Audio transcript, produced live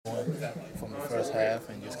from the first half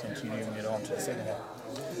and just continuing it on to the second half.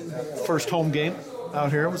 First home game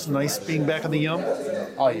out here. It was nice being back in the Yum.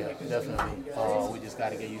 Oh yeah, definitely. We just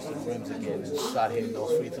got to get used to the rims again and start hitting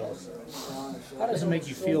those free throws. How does it make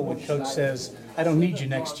you feel when Coach says, "I don't need you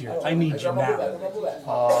next year. I need you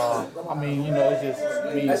now"? I mean, it's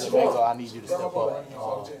just me as a regular. I need you to step up.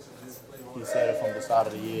 He said it from the start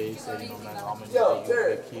of the year. He said, man, I'm going to be a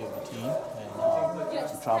big key of the team, and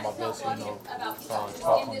I'm trying my best,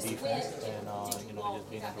 talk on defense, and just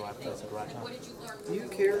being at the right place at the right time. Do you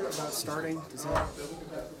care about starting?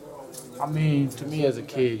 I mean, to me as a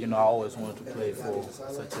kid, I always wanted to play for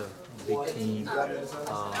such a big team,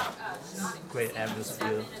 great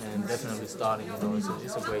atmosphere, and definitely starting,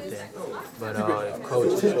 it's a great thing. But if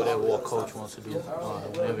coach, whatever what coach wants to do,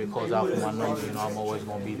 whenever he calls out for my number, I'm always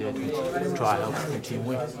going to be there to try to help the team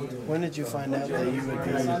win. When did you find out that you would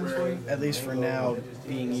be, at least for now,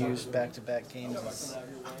 being used back-to-back games as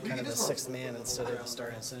kind of the sixth man instead of the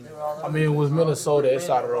starting center? I mean, with Minnesota, it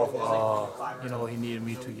started off, he needed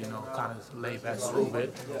me to, kind of lay back a little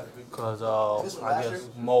bit because I guess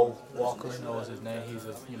Mo Walker, was his name. He's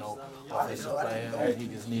a, offensive player, and he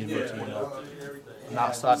just needed me to,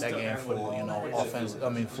 not start that game for,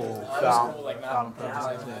 for foul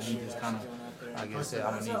purposes, and he just kind of, I guess, said,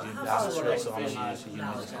 I'm going to need you down the stretch, so I'm going to need you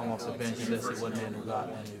to, just come off the bench and let's see what man we got,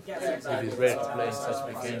 and if he's ready to play in such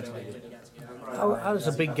big games like this. How does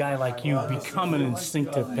a big guy like you become an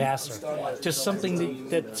instinctive passer? Just something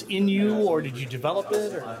that's in you, or did you develop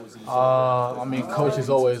it? Or? Coach is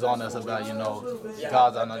always on us about,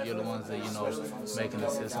 guys are not the ones that, making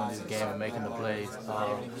assists on this game and making the plays.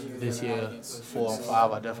 This year, 4 and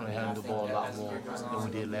 5, I definitely handled the ball a lot more than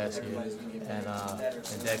we did last year. And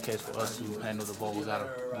in that case, for us to handle the ball, we got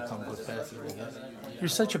to become good passers, I guess. You're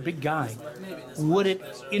such a big guy. Would it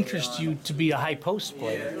interest you to be a high post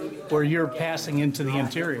player where you're passing into the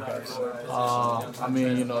interior guys?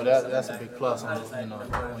 That's a big plus on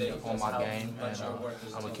my game, and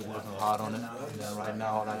I'm going to keep working hard on it. And right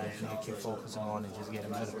now, all I just need to keep focusing on is just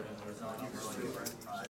getting better.